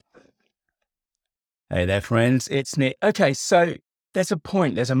Hey there, friends. It's Nick. Okay, so there's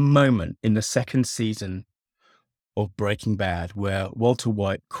a moment in the second season of Breaking Bad where Walter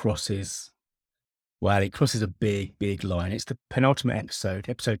White he crosses a big, big line. It's the penultimate episode,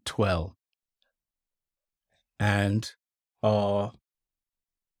 episode 12. And our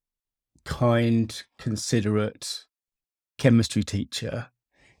kind, considerate chemistry teacher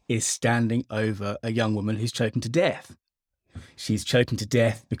is standing over a young woman who's choking to death. She's choking to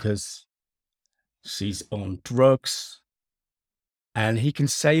death because she's on drugs. And he can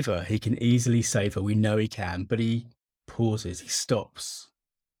save her. He can easily save her. We know he can, but he pauses, he stops.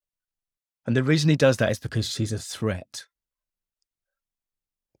 And the reason he does that is because she's a threat.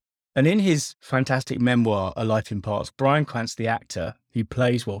 And in his fantastic memoir, A Life in Parts, Bryan Cranston, the actor who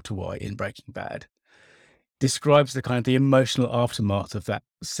plays Walter White in Breaking Bad, describes the emotional aftermath of that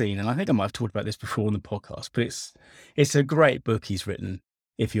scene. And I think I might have talked about this before on the podcast, but it's a great book he's written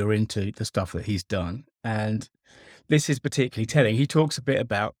if you're into the stuff that he's done. And this is particularly telling. He talks a bit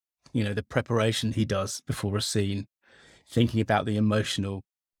about, the preparation he does before a scene, thinking about the emotional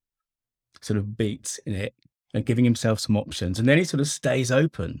sort of beats in it and giving himself some options. And then he sort of stays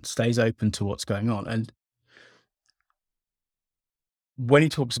open to what's going on. And when he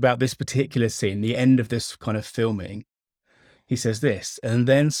talks about this particular scene, the end of this kind of filming, he says this, and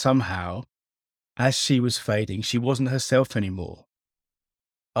then somehow, as she was fading, she wasn't herself anymore.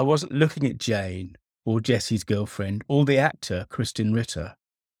 I wasn't looking at Jane or Jesse's girlfriend or the actor, Kristen Ritter.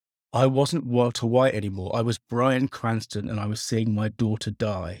 I wasn't Walter White anymore. I was Bryan Cranston and I was seeing my daughter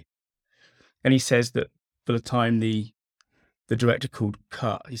die. And he says that for the time the director called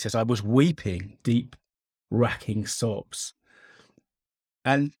cut, he says, I was weeping deep, racking sobs.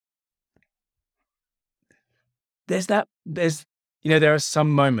 And there are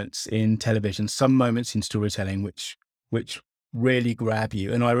some moments in television, some moments in storytelling which really grab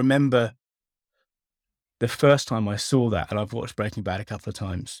you. And I remember the first time I saw that, and I've watched Breaking Bad a couple of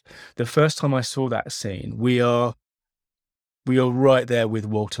times, the first time I saw that scene, we are right there with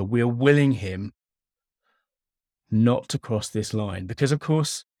Walter. We are willing him not to cross this line because, of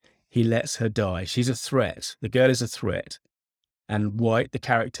course, he lets her die. She's a threat. The girl is a threat. And White, the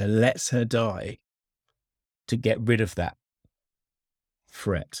character, lets her die to get rid of that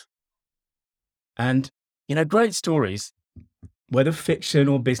threat. And, great stories, whether fiction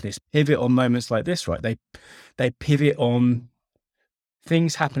or business, pivot on moments like this, right? They pivot on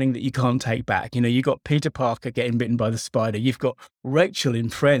things happening that you can't take back. You got Peter Parker getting bitten by the spider. You've got Rachel in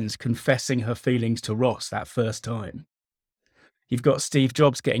Friends confessing her feelings to Ross that first time. You've got Steve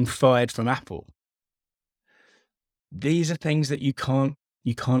Jobs getting fired from Apple. These are things that you can't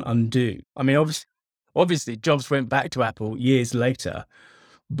undo. I mean, obviously Jobs went back to Apple years later,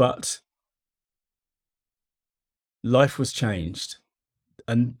 but life was changed.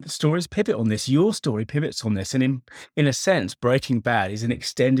 And stories pivot on this. Your story pivots on this. And in a sense, Breaking Bad is an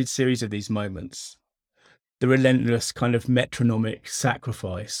extended series of these moments. The relentless kind of metronomic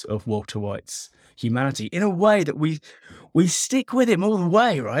sacrifice of Walter White's humanity in a way that we stick with him all the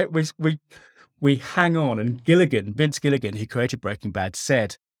way, right? We hang on. And Vince Gilligan, who created Breaking Bad,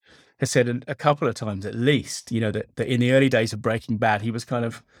 has said a couple of times at least, that in the early days of Breaking Bad, he was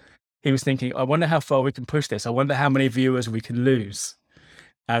thinking, I wonder how far we can push this. I wonder how many viewers we can lose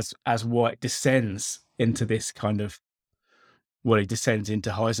as White descends into this he descends into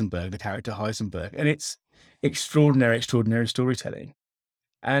Heisenberg, the character Heisenberg. And it's extraordinary storytelling.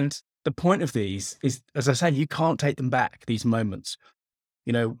 And the point of these is, as I say, you can't take them back, these moments.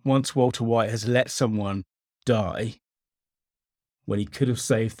 Once Walter White has let someone die when he could have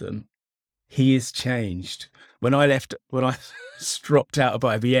saved them, he is changed. When I dropped out of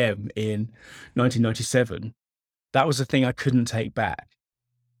IBM in 1997, that was the thing I couldn't take back.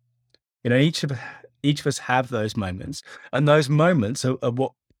 Each of us have those moments, and those moments are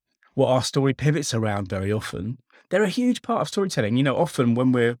what our story pivots around very often. They're a huge part of storytelling. Often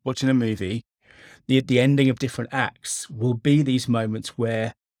when we're watching a movie, the ending of different acts will be these moments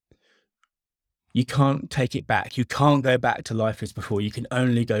where you can't take it back. You can't go back to life as before. You can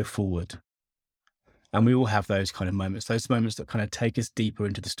only go forward. And we all have those kind of moments, those moments that kind of take us deeper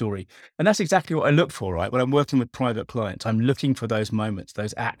into the story. And that's exactly what I look for, right? When I'm working with private clients, I'm looking for those moments,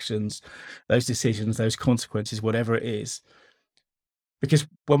 those actions, those decisions, those consequences, whatever it is. Because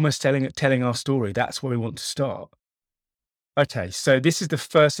when we're telling our story, that's where we want to start. Okay, so this is the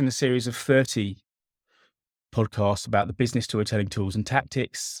first in a series of 30 podcasts about the business storytelling tools and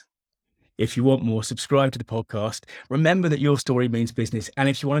tactics. If you want more, subscribe to the podcast. Remember that your story means business. And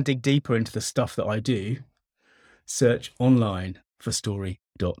if you want to dig deeper into the stuff that I do, search online for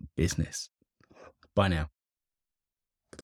story.business. Bye now.